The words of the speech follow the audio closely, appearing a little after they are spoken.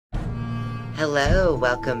Hello,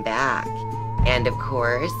 welcome back. And of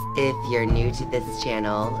course, if you're new to this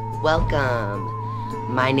channel,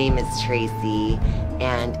 welcome. My name is Tracy,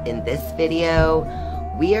 and in this video,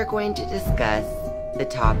 we are going to discuss the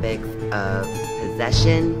topics of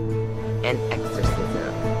possession and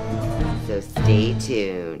exorcism. So stay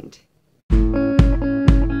tuned.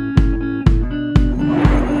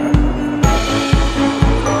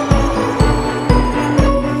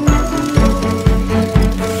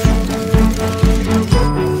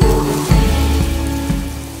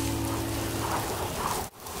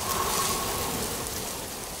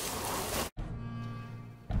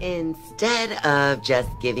 Instead of just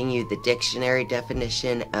giving you the dictionary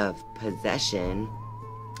definition of possession,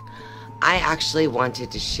 I actually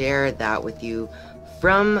wanted to share that with you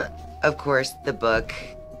from, of course, the book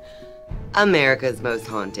America's Most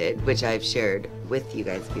Haunted, which I've shared with you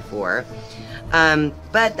guys before.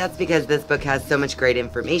 But that's because this book has so much great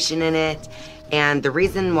information in it, and the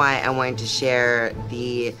reason why I wanted to share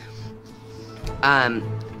the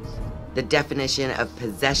definition of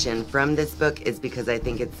possession from this book is because I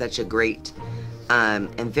think it's such a great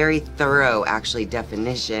and very thorough, actually,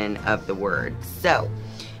 definition of the word. So,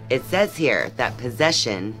 it says here that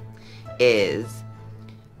possession is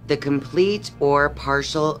the complete or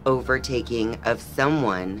partial overtaking of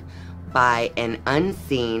someone by an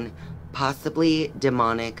unseen, possibly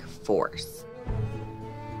demonic force.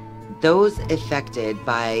 Those affected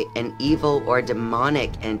by an evil or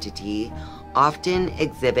demonic entity often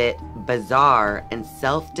exhibit bizarre and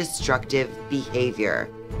self-destructive behavior,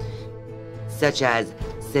 such as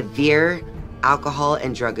severe alcohol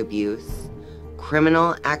and drug abuse,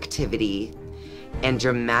 criminal activity, and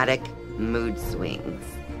dramatic mood swings.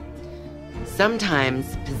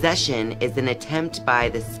 Sometimes possession is an attempt by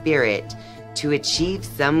the spirit to achieve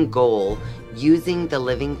some goal using the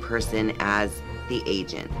living person as the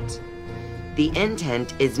agent. The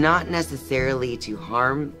intent is not necessarily to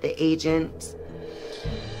harm the agent.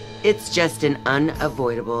 It's just an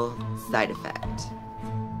unavoidable side effect.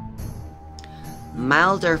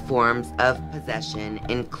 Milder forms of possession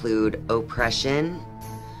include oppression,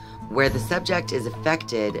 where the subject is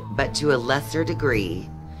affected but to a lesser degree,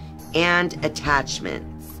 and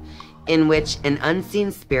attachments, in which an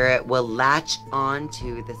unseen spirit will latch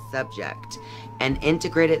onto the subject and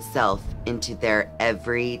integrate itself into their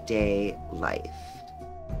everyday life.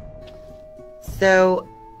 So,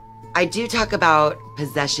 I do talk about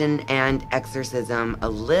possession and exorcism a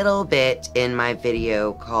little bit in my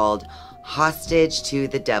video called Hostage to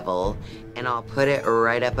the Devil, and I'll put it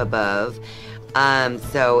right up above.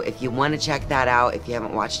 So if you want to check that out, if you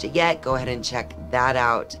haven't watched it yet, go ahead and check that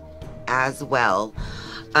out as well.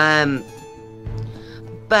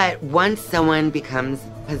 But once someone becomes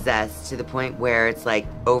possessed to the point where it's like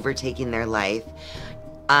overtaking their life,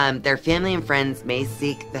 their family and friends may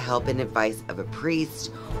seek the help and advice of a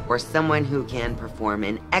priest or someone who can perform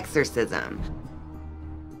an exorcism.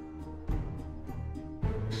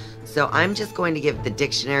 So I'm just going to give the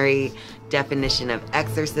dictionary definition of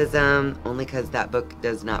exorcism, only because that book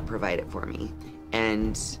does not provide it for me.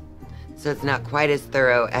 And so it's not quite as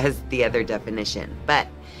thorough as the other definition. But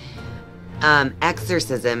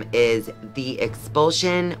exorcism is the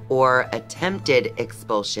expulsion or attempted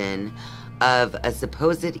expulsion of a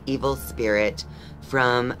supposed evil spirit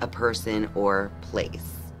from a person or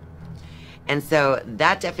place. And so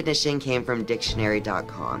that definition came from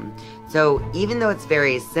dictionary.com. So even though it's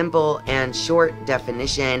very simple and short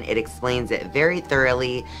definition, it explains it very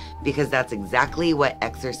thoroughly because that's exactly what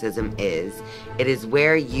exorcism is. It is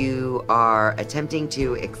where you are attempting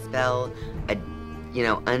to expel a,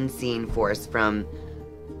 unseen force from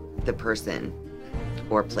the person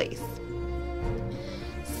or place.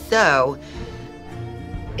 So,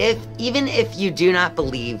 even if you do not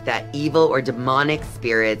believe that evil or demonic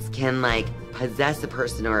spirits can possess a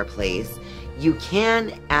person or a place, you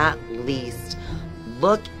can at least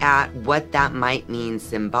look at what that might mean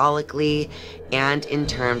symbolically and in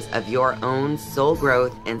terms of your own soul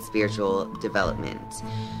growth and spiritual development.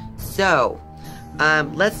 So,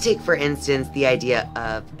 let's take for instance the idea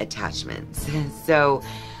of attachments. So,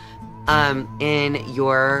 in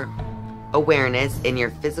your awareness, in your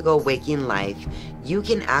physical waking life, you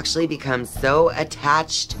can actually become so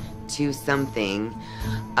attached to something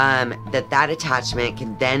that attachment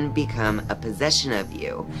can then become a possession of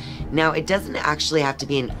you. Now, it doesn't actually have to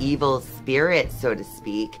be an evil spirit, so to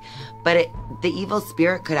speak, but the evil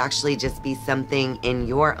spirit could actually just be something in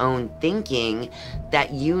your own thinking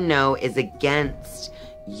that is against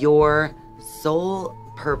your soul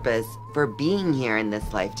purpose for being here in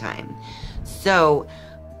this lifetime. So,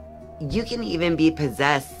 you can even be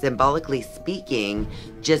possessed, symbolically speaking,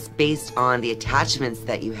 just based on the attachments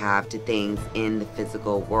that you have to things in the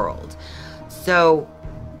physical world. So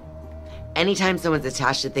anytime someone's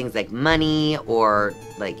attached to things like money or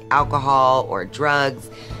like alcohol or drugs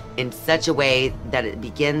in such a way that it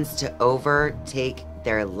begins to overtake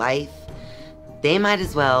their life, they might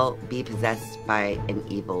as well be possessed by an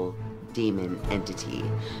evil demon entity,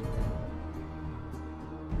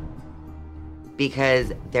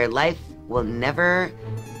 because their life will never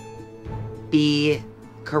be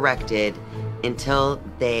corrected until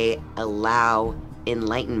they allow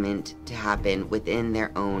enlightenment to happen within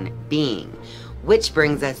their own being. Which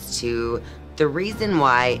brings us to the reason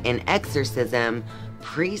why in exorcism,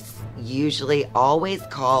 priests usually always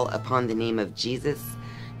call upon the name of Jesus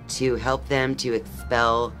to help them to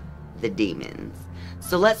expel the demons.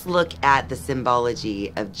 So let's look at the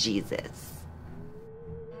symbology of Jesus.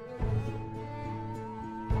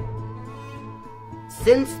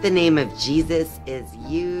 Since the name of Jesus is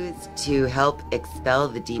used to help expel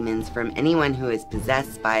the demons from anyone who is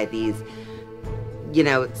possessed by these,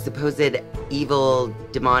 supposed evil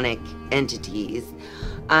demonic entities,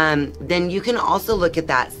 then you can also look at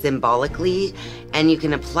that symbolically, and you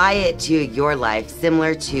can apply it to your life,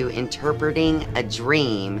 similar to interpreting a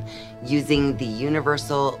dream using the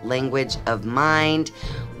universal language of mind,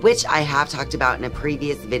 which I have talked about in a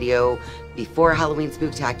previous video before Halloween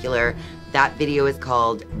Spooktacular. That video is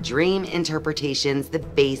called Dream Interpretations, the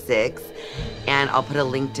Basics, and I'll put a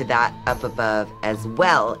link to that up above as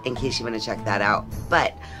well in case you want to check that out.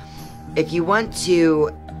 But if you want to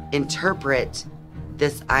interpret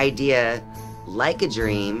this idea like a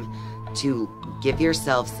dream to give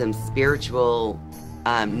yourself some spiritual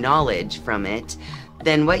knowledge from it,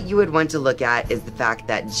 then what you would want to look at is the fact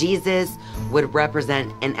that Jesus would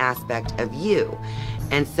represent an aspect of you.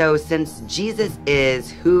 And so since Jesus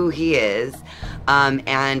is who he is,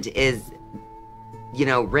 and is,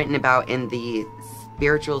 written about in the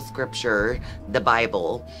spiritual scripture, the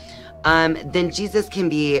Bible, then Jesus can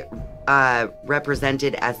be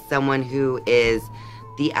represented as someone who is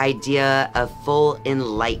the idea of full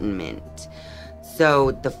enlightenment.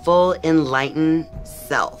 So the full enlightened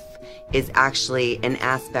self is actually an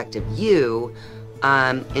aspect of you,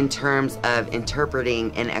 in terms of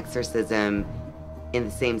interpreting an exorcism in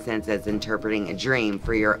the same sense as interpreting a dream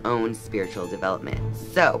for your own spiritual development.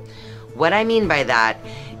 So what I mean by that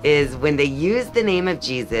is when they use the name of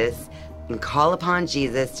Jesus and call upon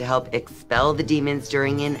Jesus to help expel the demons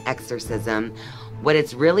during an exorcism, what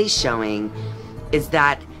it's really showing is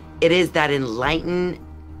that it is that enlightened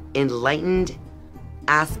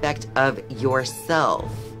aspect of yourself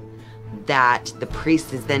that the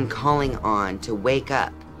priest is then calling on to wake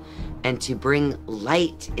up and to bring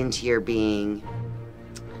light into your being,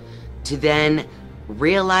 to then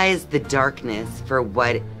realize the darkness for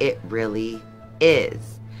what it really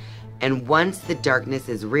is. And once the darkness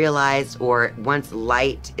is realized, or once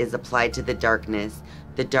light is applied to the darkness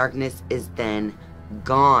is then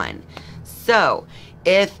gone. So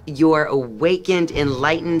if your awakened,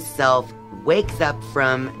 enlightened self wakes up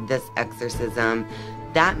from this exorcism,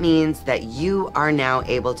 that means that you are now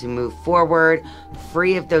able to move forward,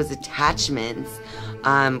 free of those attachments,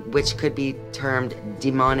 which could be termed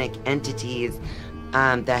demonic entities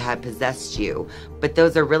that have possessed you. But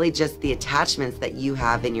those are really just the attachments that you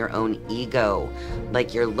have in your own ego,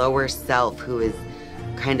 like your lower self who is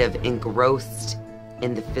kind of engrossed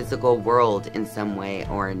in the physical world in some way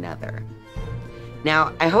or another.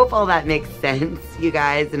 Now, I hope all that makes sense, you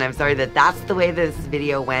guys, and I'm sorry that that's the way this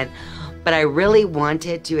video went, but I really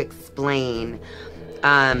wanted to explain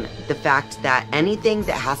the fact that anything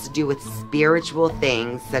that has to do with spiritual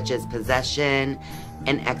things, such as possession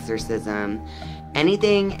and exorcism,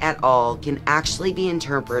 anything at all can actually be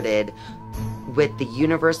interpreted with the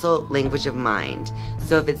universal language of mind.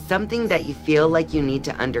 So if it's something that you feel like you need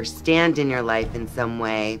to understand in your life in some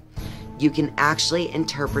way, you can actually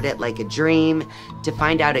interpret it like a dream to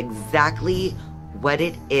find out exactly what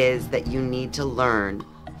it is that you need to learn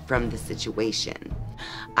from the situation.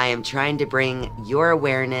 I am trying to bring your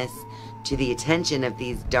awareness to the attention of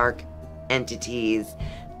these dark entities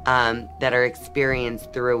that are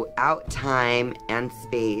experienced throughout time and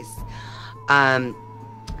space,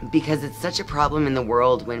 because it's such a problem in the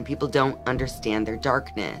world when people don't understand their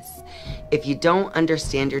darkness. If you don't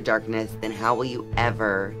understand your darkness, then how will you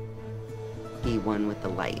ever be one with the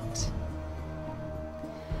light?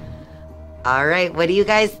 All right, what do you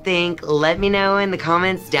guys think? Let me know in the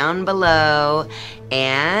comments down below,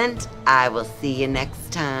 and I will see you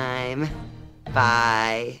next time.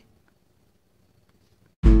 Bye.